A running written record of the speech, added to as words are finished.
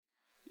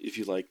If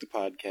you like the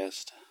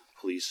podcast,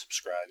 please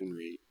subscribe and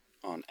rate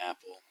on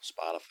Apple,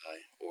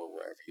 Spotify, or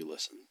wherever you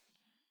listen.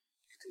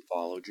 You can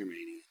follow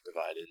Germania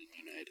Divided and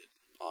United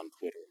on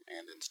Twitter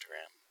and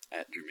Instagram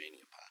at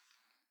GermaniaPod.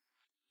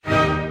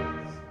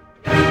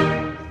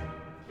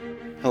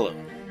 Hello,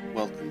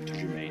 welcome to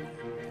Germania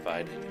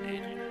Divided and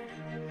United.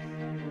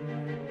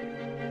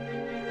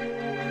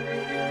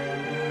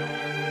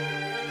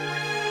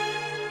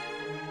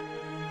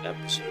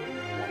 Episode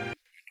 1.25,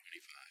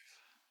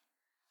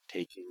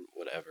 Taking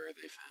Whatever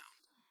They Found.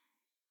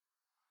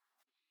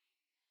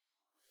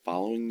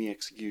 Following the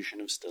execution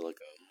of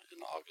Stilicho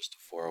in August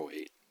of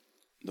 408,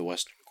 the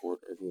Western Court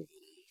of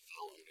Ravenna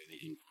fell under the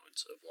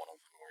influence of one of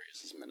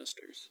Honorius'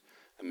 ministers,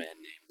 a man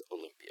named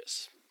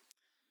Olympius.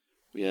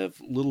 We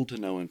have little to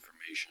no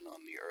information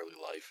on the early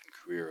life and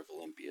career of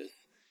Olympius,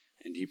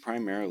 and he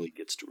primarily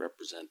gets to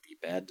represent the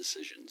bad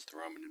decisions the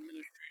Roman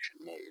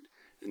administration made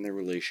in their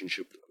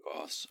relationship with the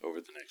Goths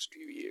over the next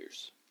few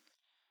years.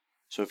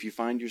 So if you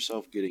find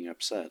yourself getting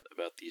upset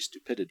about the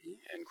stupidity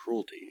and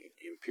cruelty of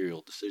the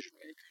imperial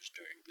decision-makers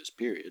during this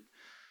period,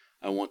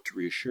 I want to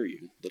reassure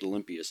you that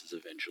Olympius is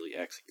eventually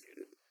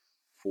executed,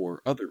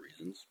 for other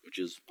reasons, which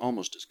is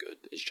almost as good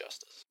as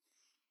justice.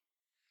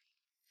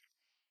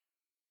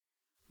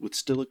 With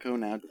Stilicho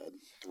now dead,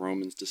 the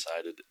Romans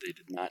decided that they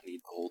did not need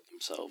to hold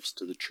themselves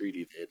to the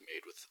treaty they had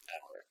made with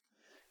Alaric,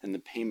 and the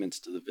payments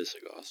to the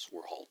Visigoths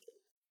were halted.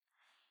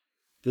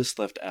 This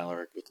left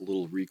Alaric with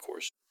little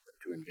recourse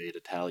to invade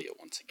Italia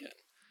once again,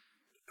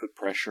 to put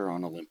pressure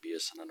on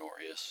Olympius and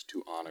Honorius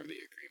to honor the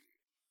agreement.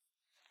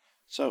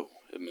 So,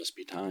 it must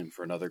be time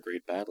for another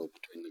great battle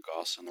between the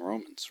Goths and the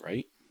Romans,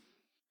 right?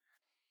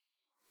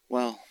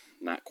 Well,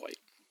 not quite.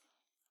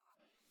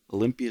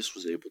 Olympius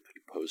was able to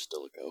depose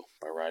Stilicho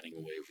by riding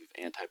a wave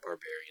of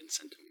anti-barbarian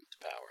sentiment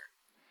to power.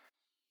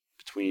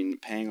 Between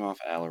paying off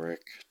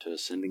Alaric, to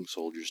sending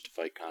soldiers to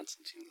fight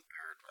Constantine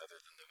III rather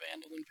than the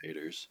Vandal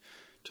invaders,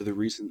 to the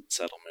recent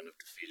settlement of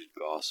defeated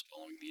Goths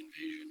following the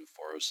invasion of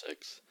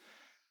 406,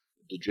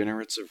 the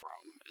degenerates of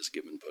Rome, as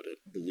Gibbon put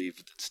it,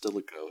 believed that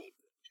Stilicho had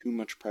too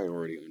much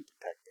priority on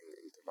protecting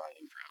and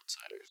providing for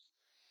outsiders.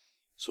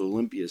 So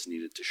Olympius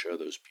needed to show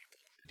those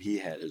people that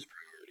he had his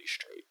priorities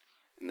straight,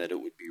 and that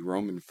it would be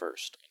Roman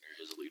first under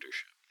his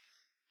leadership.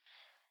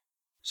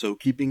 So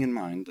keeping in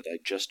mind that I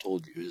just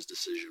told you his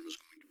decision was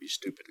going to be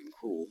stupid and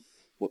cruel,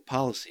 what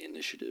policy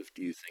initiative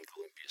do you think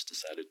Olympius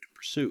decided to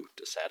pursue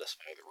to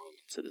satisfy the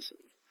Roman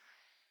citizens?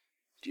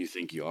 Do you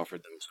think he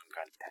offered them some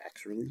kind of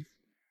tax relief?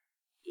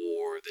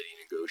 Or that he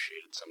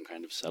negotiated some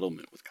kind of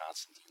settlement with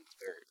Constantine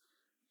III?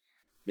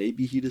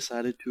 Maybe he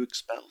decided to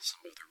expel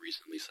some of the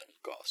recently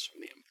settled Goths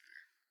from the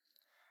empire.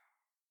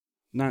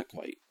 Not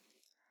quite.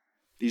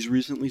 These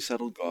recently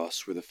settled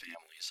Goths were the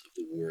families of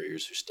the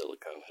warriors who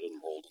Stilicho had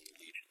enrolled in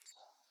the legions.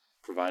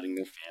 Providing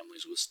their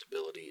families with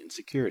stability and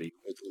security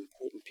was an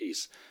important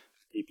piece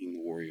of keeping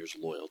the warriors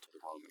loyal to the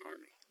Roman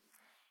army.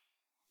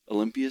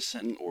 Olympius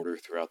sent an order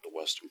throughout the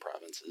western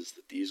provinces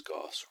that these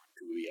Goths were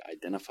to be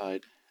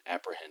identified,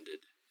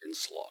 apprehended, and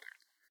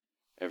slaughtered.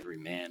 Every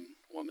man,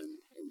 woman,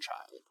 and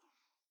child.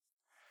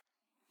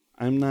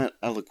 I am not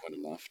eloquent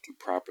enough to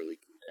properly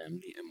condemn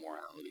the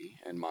immorality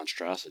and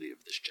monstrosity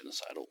of this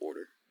genocidal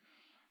order,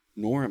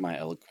 nor am I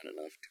eloquent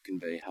enough to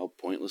convey how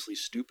pointlessly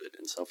stupid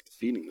and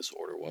self-defeating this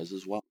order was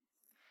as well.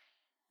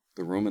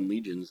 The Roman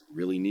legions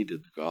really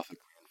needed the Gothic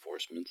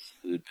reinforcements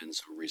that had been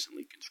so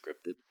recently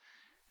conscripted,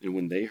 and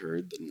when they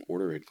heard that an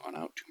order had gone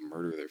out to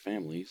murder their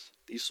families,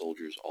 these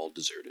soldiers all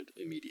deserted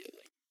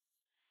immediately.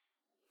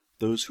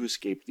 Those who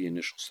escaped the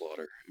initial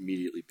slaughter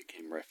immediately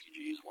became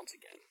refugees once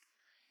again,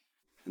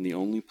 and the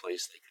only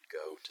place they could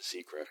go to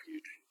seek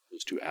refuge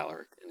was to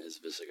Alaric and his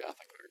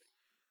Visigothic army.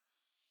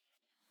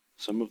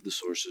 Some of the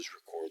sources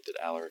record that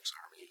Alaric's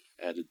army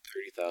added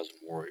 30,000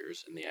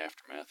 warriors in the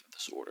aftermath of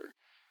this order,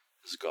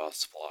 as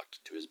Goths flocked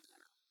to his banner.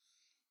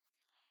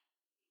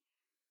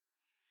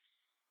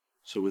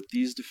 So with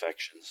these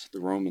defections, the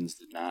Romans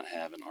did not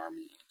have an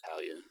army in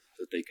Italia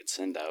that they could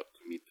send out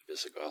to meet the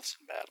Visigoths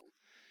in battle,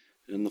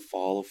 and in the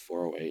fall of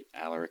 408,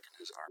 Alaric and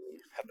his army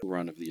had the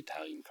run of the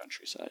Italian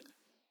countryside.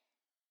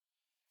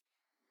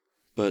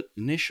 But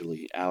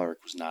initially,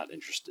 Alaric was not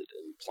interested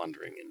in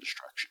plundering and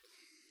destruction.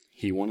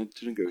 He wanted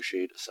to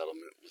negotiate a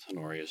settlement with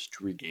Honorius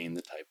to regain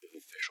the type of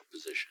official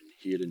position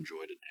he had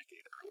enjoyed a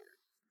decade earlier.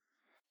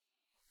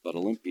 But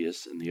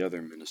Olympius and the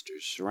other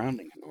ministers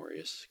surrounding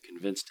Honorius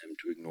convinced him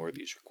to ignore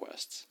these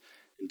requests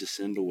and to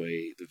send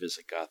away the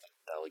Visigothic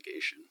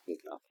delegation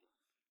with nothing.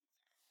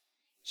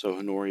 So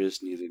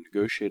Honorius neither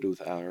negotiated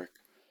with Alaric,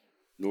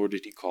 nor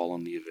did he call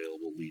on the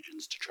available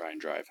legions to try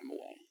and drive him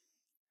away.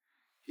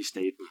 He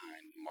stayed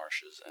behind the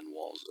marshes and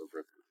walls of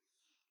Ripon.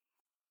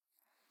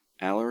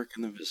 Alaric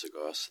and the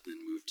Visigoths then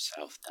moved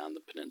south down the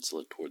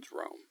peninsula towards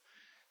Rome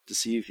to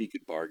see if he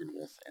could bargain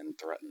with and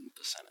threaten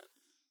the Senate.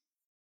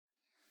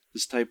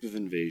 This type of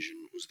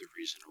invasion was the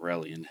reason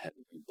Aurelian had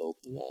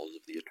rebuilt the walls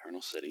of the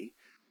Eternal City.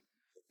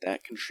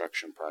 That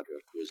construction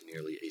project was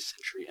nearly a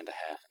century and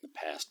a half in the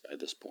past by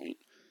this point,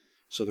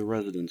 so the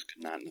residents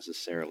could not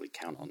necessarily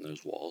count on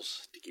those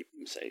walls to keep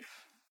them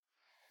safe.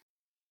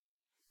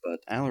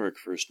 But Alaric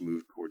first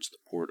moved towards the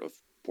port of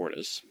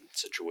Portus,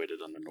 situated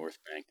on the north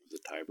bank of the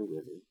Tiber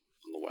River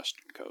on the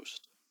western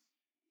coast.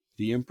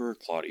 The Emperor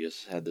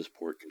Claudius had this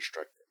port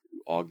constructed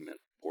to augment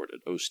the port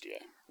at Ostia,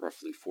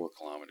 roughly 4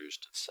 kilometers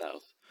to the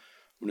south,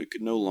 when it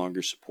could no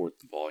longer support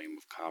the volume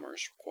of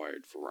commerce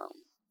required for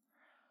Rome.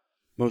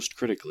 Most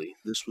critically,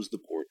 this was the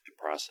port to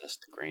process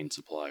the grain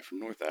supply from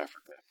North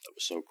Africa that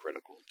was so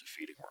critical to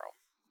feeding Rome.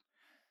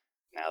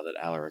 Now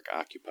that Alaric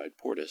occupied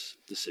Portus,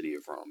 the city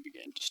of Rome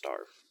began to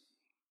starve.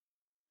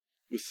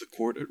 With the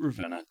court at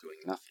Ravenna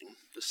doing nothing,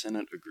 the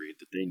Senate agreed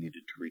that they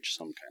needed to reach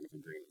some kind of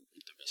agreement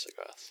with the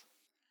Visigoths.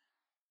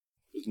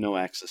 With no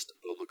access to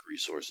public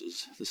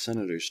resources, the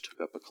senators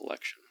took up a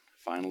collection,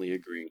 finally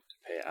agreeing to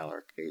pay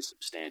Alaric a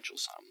substantial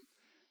sum: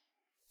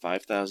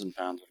 5,000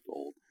 pounds of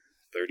gold,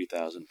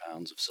 30,000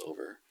 pounds of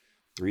silver,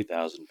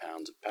 3,000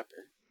 pounds of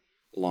pepper,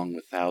 along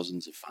with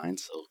thousands of fine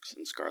silks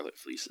and scarlet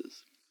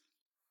fleeces.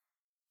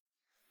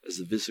 As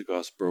the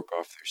Visigoths broke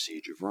off their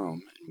siege of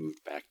Rome and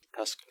moved back to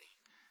Tuscany,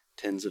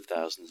 tens of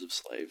thousands of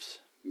slaves,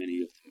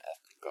 many of them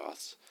ethnic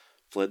Goths,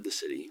 fled the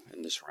city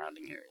and the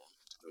surrounding area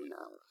to join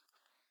Alaric.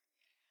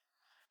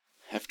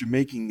 After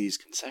making these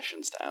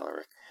concessions to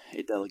Alaric,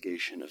 a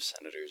delegation of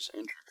senators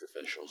and church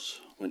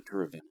officials went to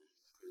Ravenna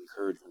to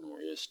encourage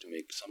Honorius to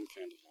make some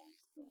kind of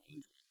long-term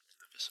arrangement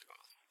with the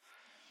Visigoths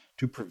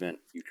to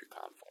prevent future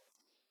conflict.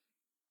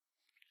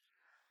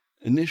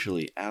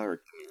 Initially,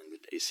 Alaric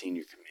commanded a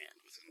senior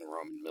command within the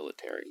Roman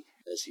military,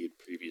 as he had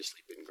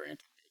previously been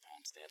granted in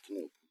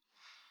Constantinople,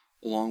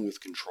 along with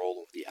control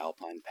of the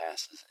Alpine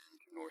passes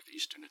into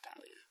northeastern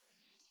Italia,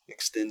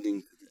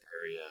 extending to the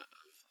area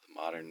of the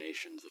modern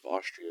nations of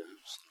Austria,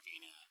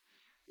 Slovenia,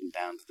 and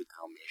down to the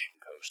Dalmatian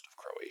coast of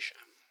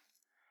Croatia.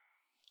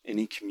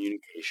 Any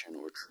communication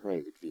or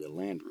trade via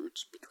land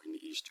routes between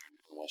the Eastern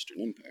and Western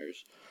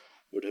empires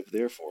would have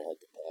therefore had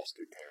to pass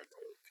through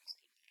territory.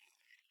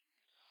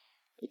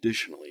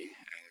 Additionally,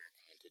 Alaric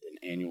wanted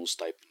an annual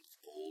stipend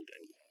of gold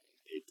and corn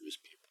paid to his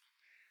people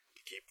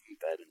to keep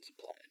them fed and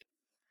supplied.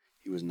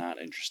 He was not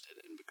interested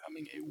in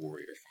becoming a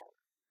warrior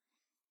farmer.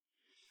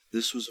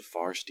 This was a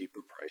far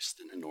steeper price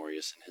than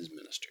Honorius and his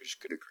ministers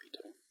could agree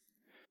to.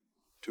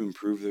 To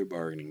improve their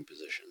bargaining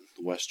position,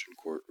 the Western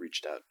court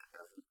reached out to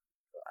every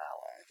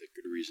ally that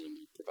could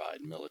reasonably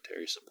provide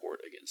military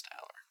support against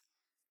Alaric.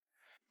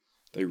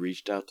 They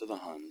reached out to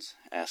the Huns,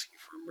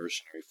 asking for a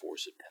mercenary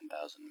force of 10,000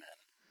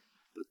 men,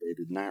 but they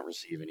did not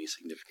receive any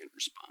significant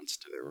response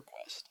to their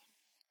request.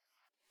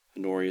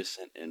 Honorius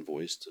sent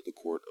envoys to the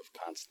court of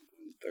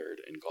Constantine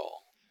III in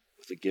Gaul,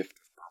 with a gift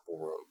of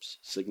purple robes,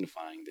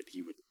 signifying that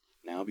he would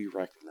now be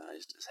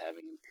recognized as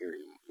having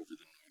imperium over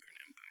the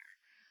northern empire,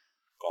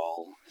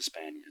 Gaul,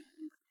 Hispania,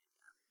 and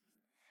Britannia.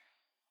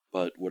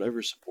 But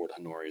whatever support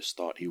Honorius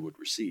thought he would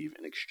receive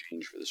in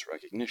exchange for this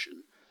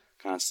recognition,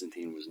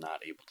 Constantine was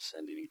not able to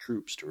send any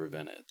troops to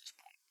Ravenna at this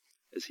point,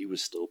 as he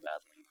was still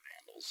battling the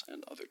Vandals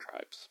and other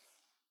tribes.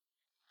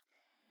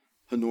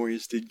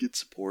 Honorius did get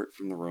support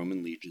from the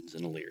Roman legions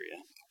in Illyria,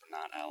 who were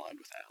not allied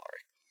with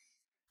Alaric.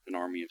 An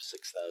army of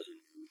 6,000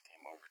 men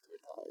came over to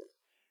Italia,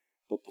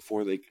 but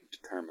before they could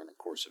determine a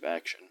course of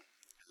action,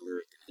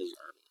 Alaric and his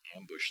army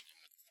ambushed them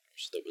with a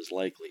force that was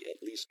likely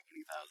at least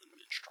 20,000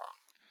 men strong.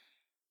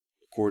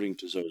 According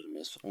to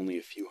Zosimus,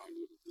 only a few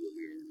hundred of the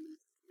Illyrian men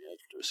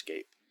managed to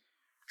escape,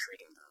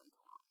 retreating down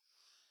to Rome.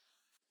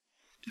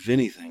 If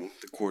anything,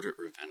 the court at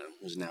Ravenna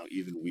was now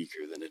even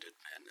weaker than it had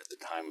been at the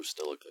time of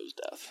Stilicho's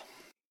death.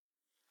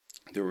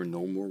 There were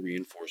no more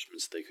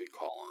reinforcements they could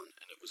call on,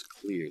 and it was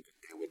clear that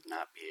they would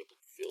not be able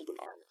to field an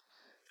army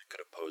that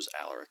could oppose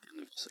Alaric and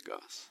the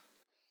Visigoths.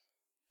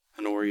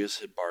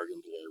 Honorius had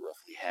bargained away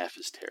roughly half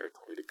his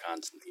territory to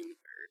Constantine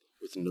III,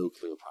 with no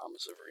clear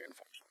promise of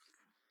reinforcement.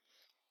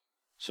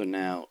 So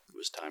now it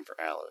was time for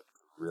Alaric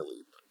to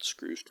really put the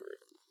screws to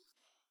it.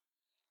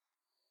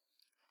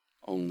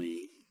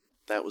 Only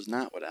that was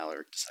not what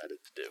Alaric decided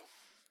to do.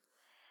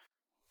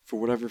 For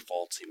whatever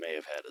faults he may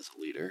have had as a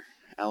leader,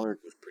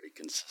 Alaric was pretty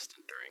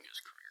consistent during his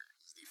career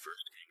as the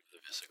first king of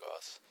the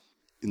Visigoths,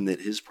 in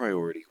that his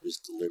priority was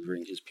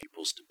delivering his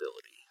people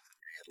stability that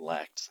they had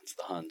lacked since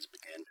the Huns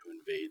began to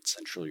invade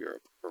Central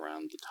Europe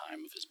around the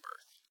time of his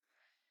birth.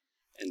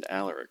 And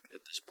Alaric,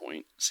 at this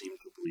point, seemed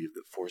to believe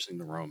that forcing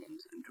the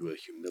Romans into a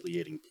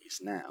humiliating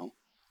peace now,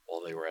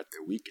 while they were at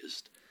their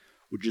weakest,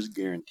 would just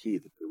guarantee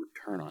that they would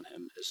turn on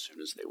him as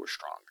soon as they were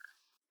stronger.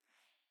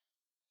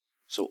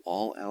 So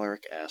all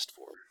Alaric asked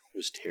for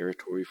was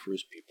territory for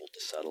his people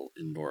to settle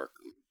in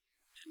Noricum,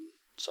 in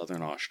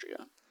southern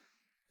Austria,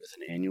 with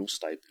an annual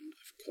stipend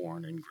of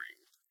corn and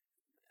grain.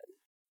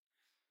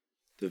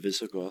 The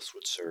Visigoths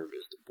would serve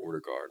as the border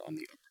guard on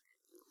the upper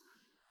Danube,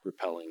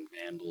 repelling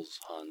Vandals,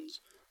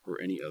 Huns,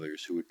 or any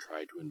others who would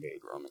try to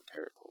invade Roman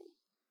territory.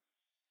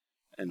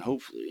 And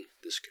hopefully,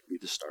 this could be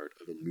the start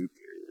of a new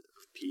period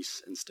of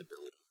peace and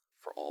stability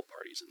for all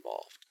parties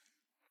involved.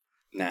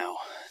 Now,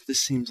 this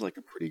seems like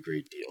a pretty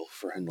great deal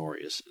for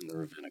Honorius in the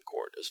Ravenna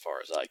court as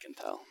far as I can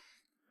tell.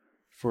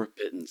 For a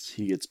pittance,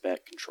 he gets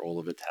back control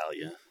of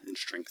Italia and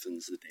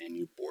strengthens the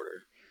Danube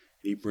border,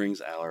 He brings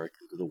Alaric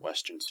into the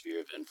western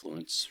sphere of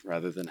influence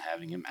rather than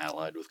having him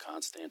allied with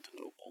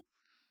Constantinople.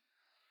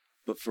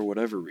 But for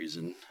whatever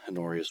reason,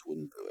 Honorius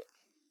wouldn't do it.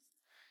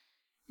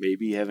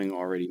 Maybe having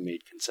already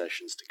made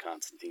concessions to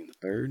Constantine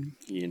III,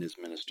 he and his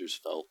ministers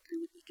felt they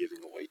would be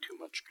giving away too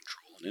much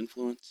control and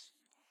influence.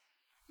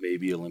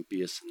 Maybe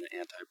Olympius and the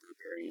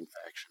anti-barbarian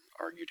faction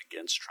argued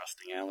against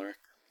trusting Alaric.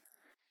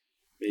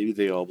 Maybe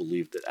they all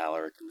believed that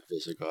Alaric and the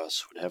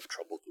Visigoths would have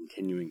trouble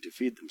continuing to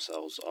feed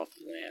themselves off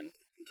the land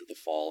into the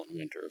fall and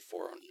winter of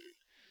 409,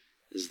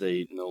 as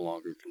they no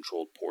longer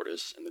controlled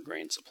Portus and the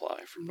grain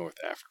supply from North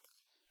Africa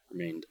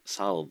remained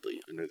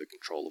solidly under the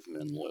control of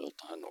men loyal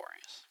to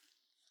Honorius.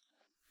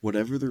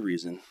 Whatever the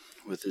reason,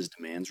 with his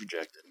demands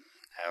rejected,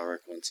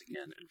 Alaric once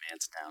again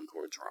advanced down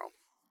towards Rome.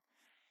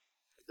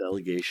 A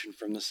delegation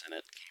from the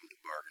Senate came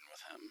to bargain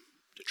with him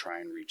to try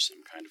and reach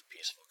some kind of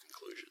peaceful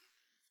conclusion.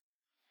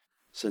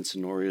 Since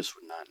Honorius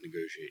would not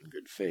negotiate in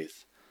good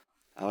faith,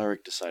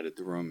 Alaric decided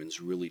the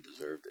Romans really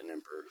deserved an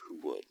emperor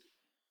who would.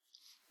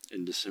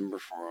 In December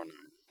 409,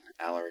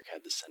 Alaric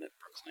had the Senate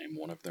proclaim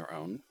one of their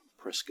own,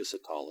 Priscus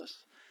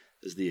Attalus,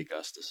 as the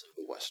Augustus of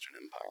the Western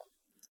Empire.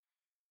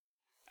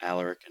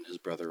 Alaric and his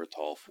brother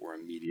Ataulf were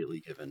immediately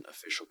given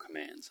official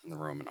commands in the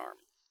Roman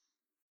army.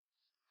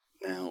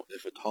 Now,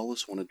 if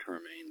Attalus wanted to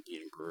remain the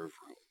emperor of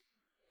Rome,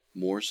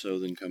 more so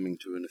than coming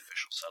to an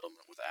official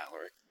settlement with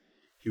Alaric,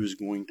 he was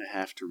going to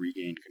have to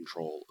regain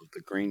control of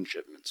the grain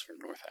shipments from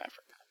North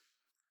Africa.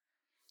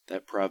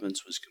 That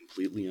province was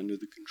completely under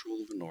the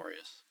control of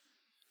Honorius,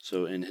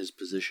 so in his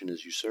position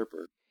as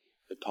usurper,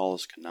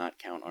 Attalus could not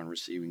count on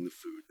receiving the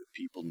food the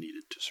people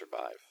needed to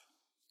survive.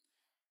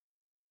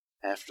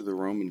 After the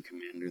Roman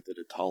commander that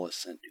Attalus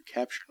sent to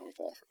capture North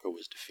Africa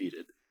was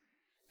defeated,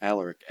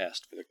 Alaric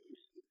asked for the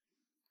command.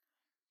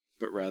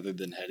 But rather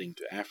than heading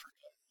to Africa,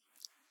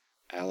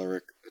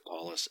 Alaric,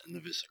 Attalus, and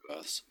the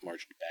Visigoths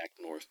marched back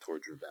north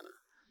towards Ravenna,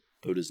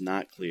 though it is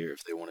not clear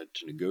if they wanted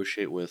to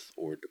negotiate with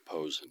or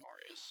depose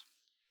Honorius.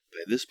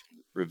 By this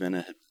point,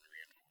 Ravenna had been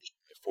reinforced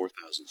by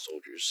 4,000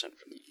 soldiers sent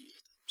from the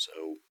east,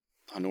 so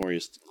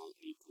Honorius did not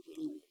need to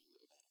really worry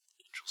about a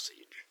potential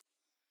siege.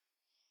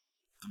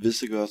 The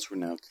Visigoths were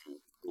now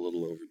camped a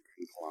little over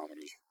 10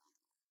 kilometers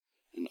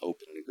in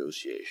open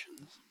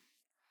negotiations.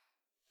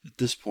 At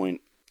this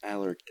point,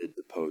 Alaric did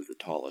depose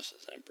Attalus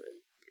as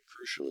emperor, but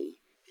crucially,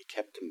 he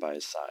kept him by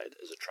his side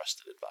as a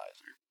trusted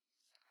advisor.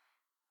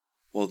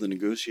 While the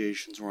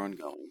negotiations were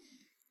ongoing,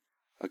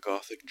 a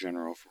Gothic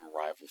general from a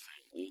rival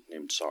family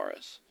named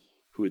Sarus,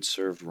 who had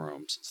served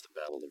Rome since the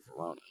Battle of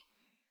Verona,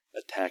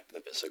 attacked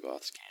the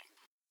Visigoths' camp.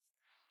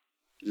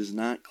 It is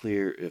not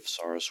clear if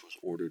Sarus was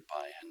ordered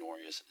by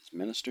Honorius and his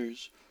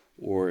ministers,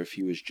 or if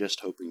he was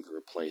just hoping to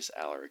replace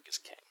Alaric as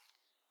king.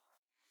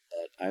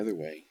 But either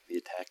way, the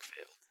attack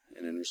failed,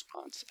 and in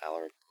response,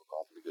 Alaric broke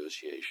off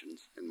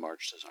negotiations and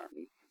marched his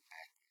army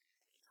back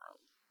to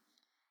Rome.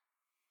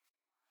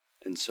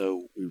 And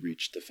so we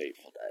reached the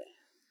fateful day,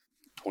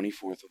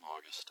 24th of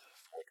August,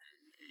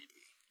 410 AD.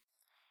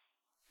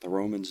 The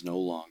Romans no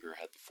longer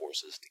had the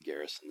forces to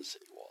garrison the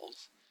city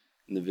walls,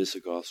 and the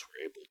Visigoths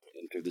were able to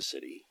enter the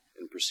city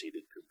and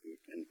proceeded to loot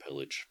and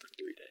pillage for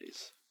 3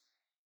 days.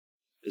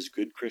 As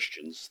good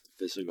Christians,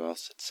 the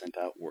Visigoths had sent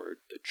out word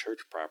that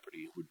church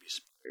property would be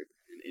spared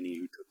and any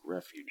who took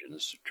refuge in a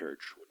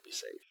church would be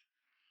safe.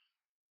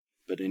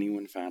 But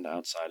anyone found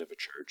outside of a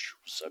church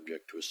was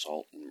subject to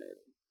assault and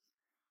murder,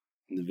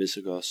 and the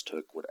Visigoths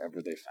took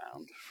whatever they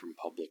found from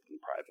public and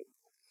private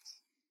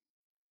buildings.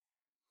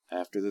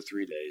 After the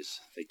 3 days,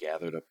 they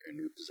gathered up their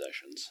new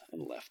possessions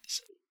and left the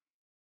city.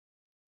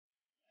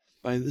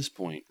 By this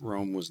point,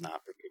 Rome was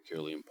not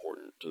particularly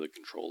important to the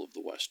control of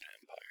the Western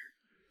Empire,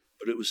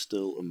 but it was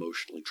still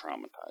emotionally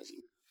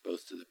traumatizing,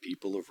 both to the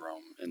people of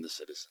Rome and the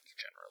citizens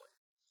generally.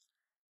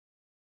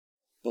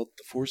 But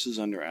the forces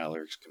under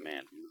Alaric's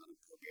command were not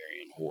a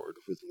barbarian horde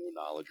with no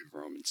knowledge of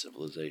Roman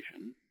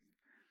civilization.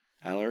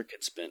 Alaric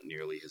had spent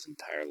nearly his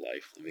entire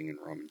life living in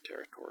Roman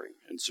territory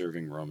and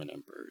serving Roman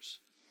emperors.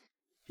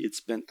 He had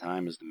spent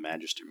time as the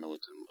Magister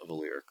Militum of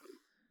Illyricum,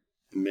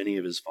 and many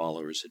of his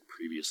followers had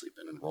previously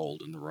been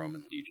enrolled in the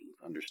Roman legions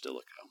under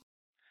Stilicho.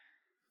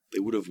 They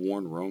would have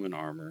worn Roman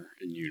armor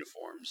and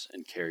uniforms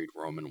and carried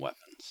Roman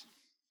weapons.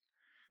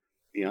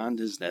 Beyond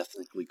his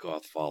ethnically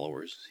Goth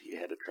followers, he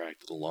had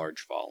attracted a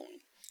large following,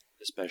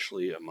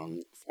 especially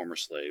among former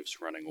slaves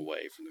running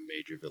away from the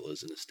major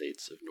villas and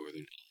estates of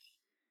northern Italy.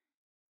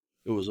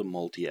 It was a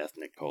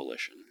multi-ethnic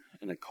coalition,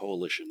 and a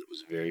coalition that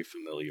was very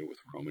familiar with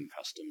Roman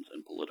customs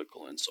and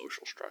political and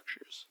social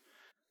structures.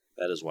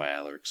 That is why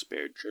Alaric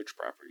spared church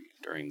property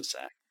during the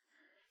sack,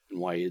 and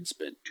why he had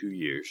spent 2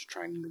 years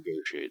trying to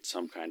negotiate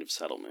some kind of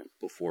settlement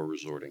before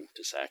resorting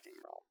to sacking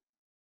Rome.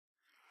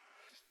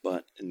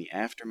 But in the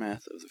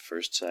aftermath of the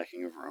first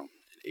sacking of Rome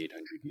in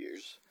 800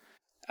 years,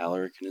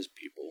 Alaric and his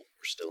people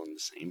were still in the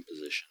same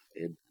position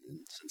they had been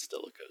in since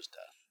Stilicho's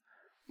death,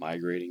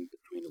 migrating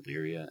between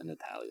Illyria and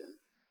Italia,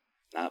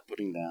 not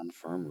putting down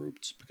firm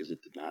roots because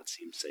it did not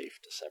seem safe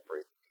to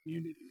separate the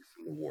community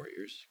from the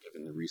warriors,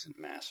 given the recent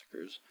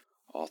massacres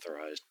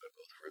authorized by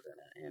both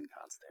Ravenna and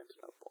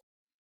Constantinople.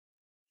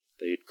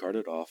 They had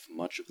carted off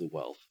much of the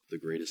wealth of the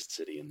greatest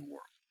city in the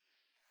world,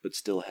 but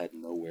still had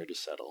nowhere to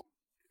settle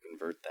to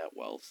convert that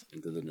wealth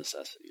into the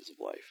necessities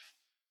of life.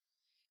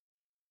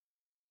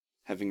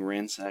 Having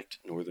ransacked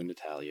northern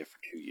Italia for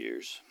 2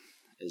 years,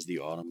 as the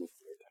autumn of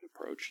 410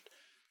 approached,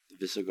 the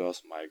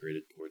Visigoths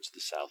migrated towards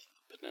the south of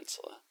the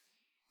peninsula,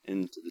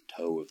 into the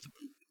toe of the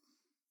boot.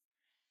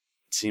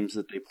 It seems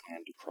that they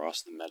planned to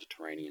cross the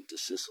Mediterranean to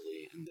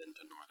Sicily and then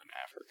to northern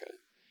Africa,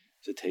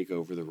 to take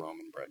over the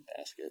Roman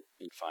breadbasket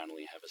and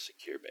finally have a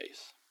secure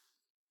base.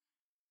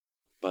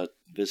 But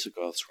the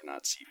Visigoths were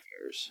not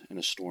seafarers, and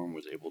a storm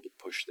was able to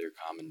push their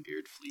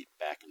commandeered fleet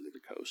back into the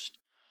coast,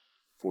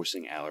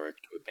 forcing Alaric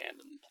to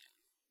abandon the plan.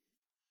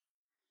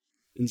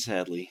 And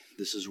sadly,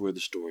 this is where the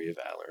story of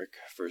Alaric,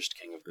 first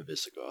king of the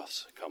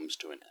Visigoths, comes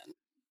to an end.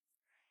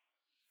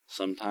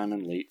 Sometime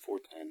in late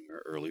 410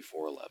 or early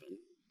 411,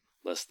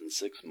 less than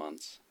 6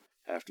 months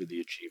after the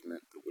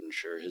achievement that would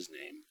ensure his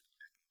name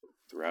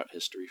throughout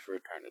history for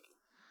eternity,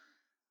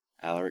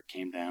 Alaric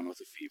came down with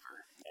a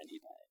fever, and he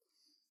died.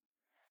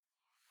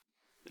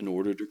 In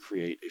order to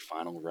create a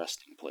final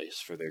resting place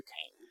for their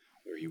king,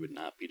 where he would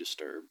not be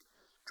disturbed,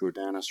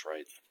 Jordanus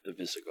writes the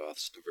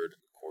Visigoths diverted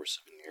the course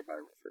of a nearby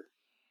river,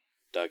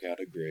 dug out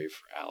a grave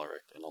for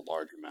Alaric and a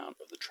large amount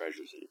of the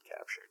treasures he had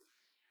captured,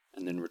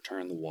 and then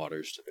returned the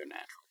waters to their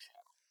natural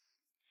channel.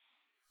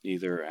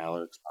 Neither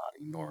Alaric's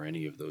body nor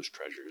any of those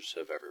treasures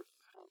have ever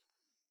been found.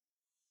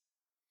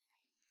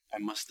 I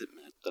must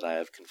admit that I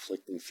have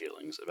conflicting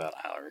feelings about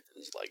Alaric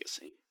and his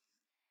legacy.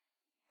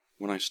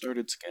 When I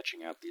started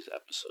sketching out these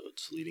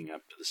episodes leading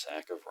up to the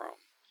sack of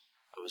Rome,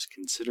 I was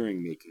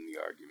considering making the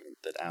argument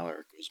that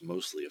Alaric was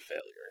mostly a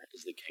failure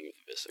as the king of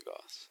the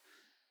Visigoths,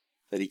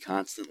 that he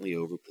constantly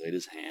overplayed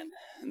his hand,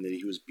 and that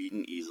he was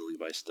beaten easily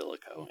by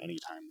Stilicho any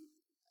time,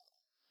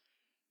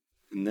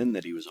 and then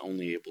that he was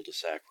only able to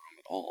sack Rome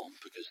at all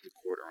because the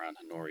court around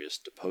Honorius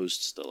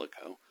deposed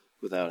Stilicho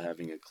without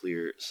having a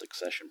clear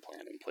succession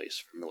plan in place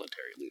for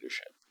military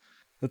leadership.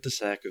 That the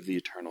sack of the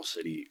Eternal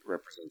City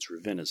represents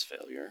Ravenna's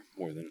failure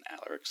more than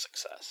Alaric's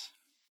success.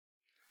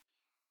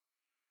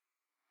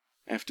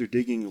 After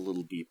digging a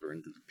little deeper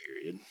into the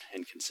period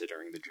and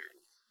considering the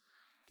journey,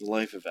 the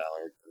life of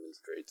Alaric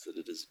demonstrates that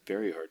it is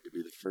very hard to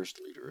be the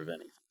first leader of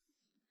anything.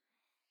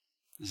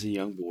 As a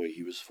young boy,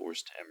 he was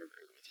forced to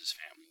emigrate with his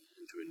family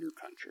into a new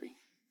country.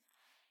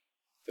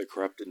 The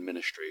corrupt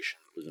administration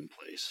that was in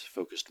place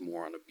focused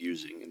more on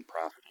abusing and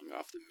profiting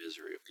off the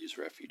misery of these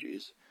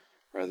refugees,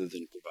 rather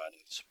than providing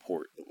the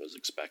support that was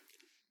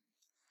expected.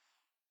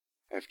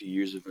 After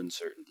years of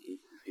uncertainty,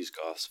 these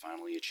Goths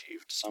finally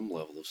achieved some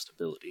level of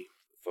stability,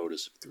 the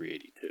Foedus of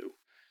 382,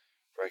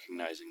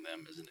 recognizing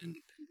them as an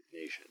independent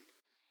nation.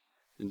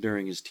 And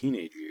during his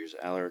teenage years,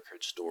 Alaric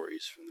heard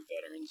stories from the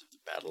veterans of the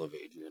Battle of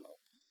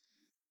Adrianople.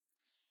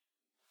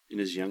 In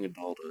his young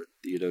adulthood,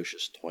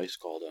 Theodosius twice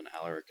called on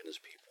Alaric and his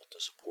people to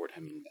support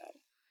him in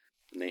battle,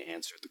 and they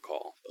answered the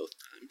call both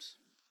times.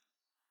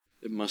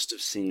 It must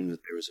have seemed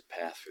that there was a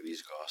path for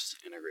these Goths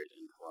to integrate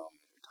into Rome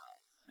in their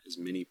time, as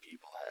many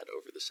people had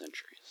over the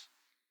centuries.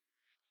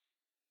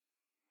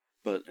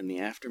 But in the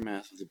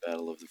aftermath of the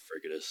Battle of the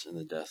Frigidus and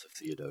the death of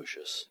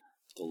Theodosius,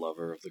 the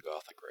lover of the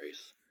Gothic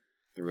race,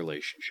 the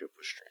relationship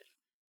was strained.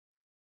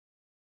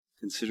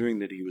 Considering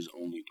that he was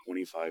only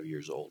 25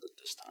 years old at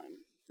this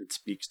time, it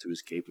speaks to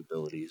his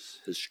capabilities,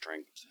 his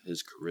strength,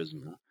 his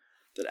charisma,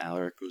 that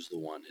Alaric was the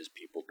one his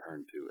people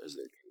turned to as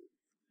their king.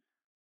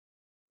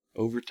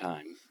 Over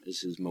time,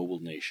 as his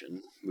mobile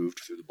nation moved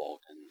through the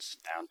Balkans,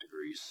 down to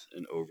Greece,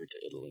 and over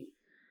to Italy,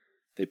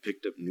 they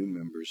picked up new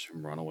members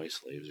from runaway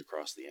slaves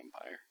across the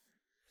empire.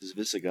 His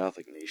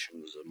Visigothic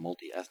nation was a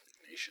multi-ethnic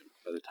nation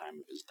by the time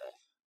of his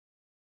death.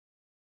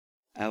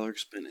 Alaric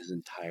spent his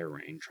entire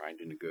reign trying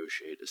to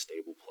negotiate a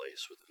stable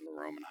place within the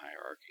Roman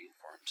hierarchy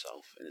for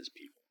himself and his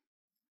people.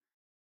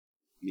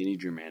 Many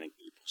Germanic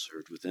people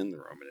served within the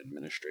Roman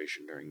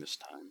administration during this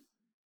time,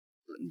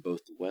 but in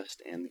both the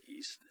West and the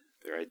East,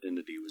 their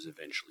identity was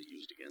eventually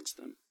used against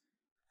them,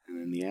 and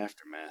in the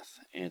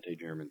aftermath,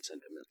 anti-German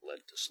sentiment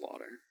led to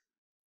slaughter.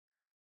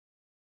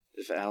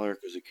 If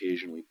Alaric was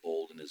occasionally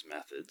bold in his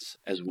methods,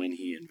 as when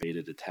he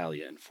invaded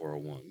Italia in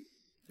 401,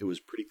 it was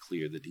pretty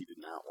clear that he did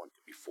not want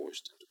to be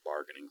forced into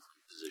bargaining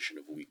from a position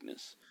of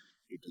weakness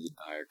due to the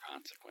dire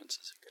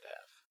consequences it could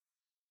have.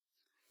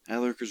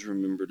 Alaric is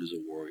remembered as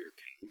a warrior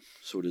king,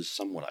 so it is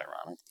somewhat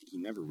ironic that he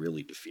never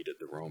really defeated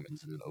the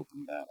Romans in an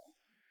open battle.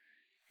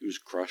 He was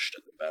crushed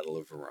at the Battle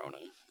of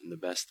Verona, and the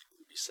best that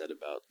could be said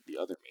about the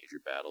other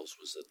major battles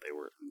was that they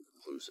were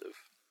inconclusive.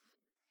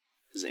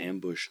 His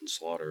ambush and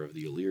slaughter of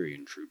the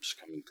Illyrian troops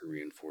coming to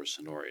reinforce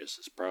Honorius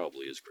is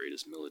probably his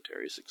greatest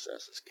military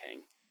success as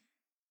king.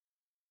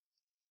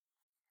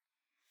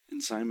 In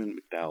Simon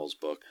McDowell's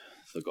book,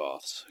 The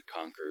Goths,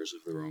 Conquerors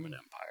of the Roman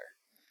Empire,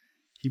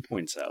 he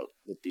points out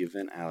that the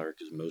event Alaric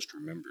is most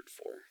remembered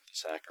for, the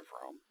sack of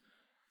Rome,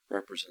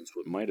 represents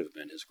what might have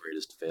been his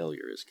greatest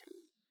failure as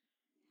king.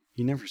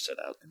 He never set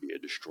out to be a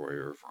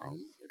destroyer of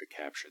Rome or to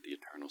capture the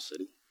Eternal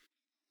City.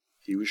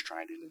 He was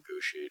trying to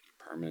negotiate a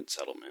permanent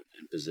settlement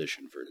and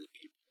position for his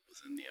people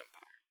within the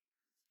empire.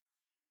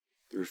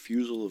 The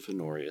refusal of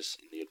Honorius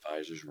and the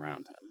advisors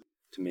around him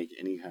to make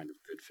any kind of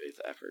good faith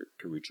effort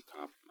to reach a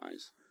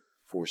compromise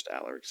forced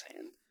Alaric's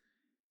hand,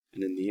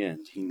 and in the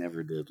end he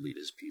never did lead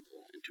his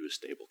people into a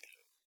stable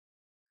kingdom.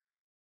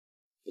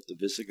 But the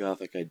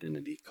Visigothic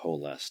identity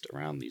coalesced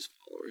around these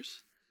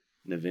followers,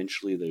 and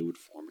eventually they would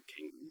form a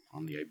kingdom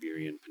on the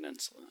Iberian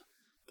Peninsula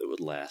that would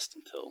last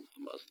until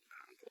the Muslim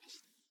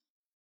conquest.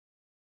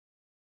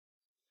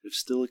 If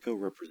Stilicho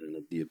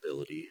represented the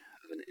ability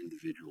of an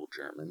individual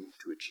German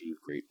to achieve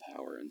great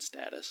power and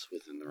status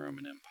within the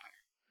Roman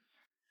Empire,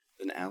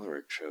 then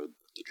Alaric showed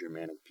that the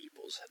Germanic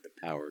peoples had the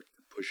power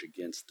to push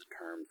against the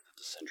terms that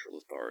the central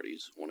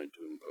authorities wanted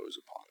to impose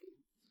upon them.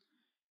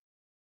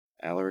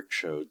 Alaric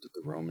showed that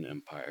the Roman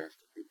Empire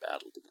could be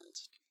battled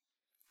against,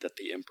 that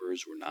the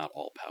emperors were not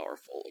all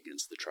powerful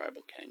against the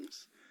tribal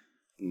kings,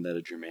 and that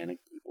a Germanic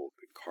people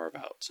could carve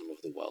out some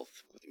of the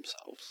wealth for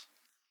themselves.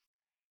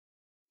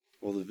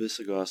 While the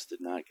Visigoths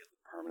did not get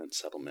the permanent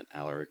settlement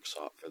Alaric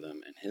sought for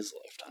them in his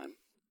lifetime,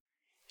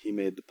 he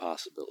made the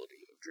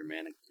possibility of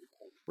Germanic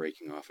people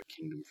breaking off a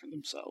kingdom for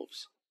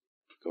themselves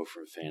go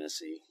from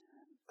fantasy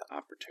to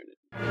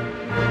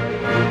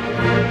opportunity.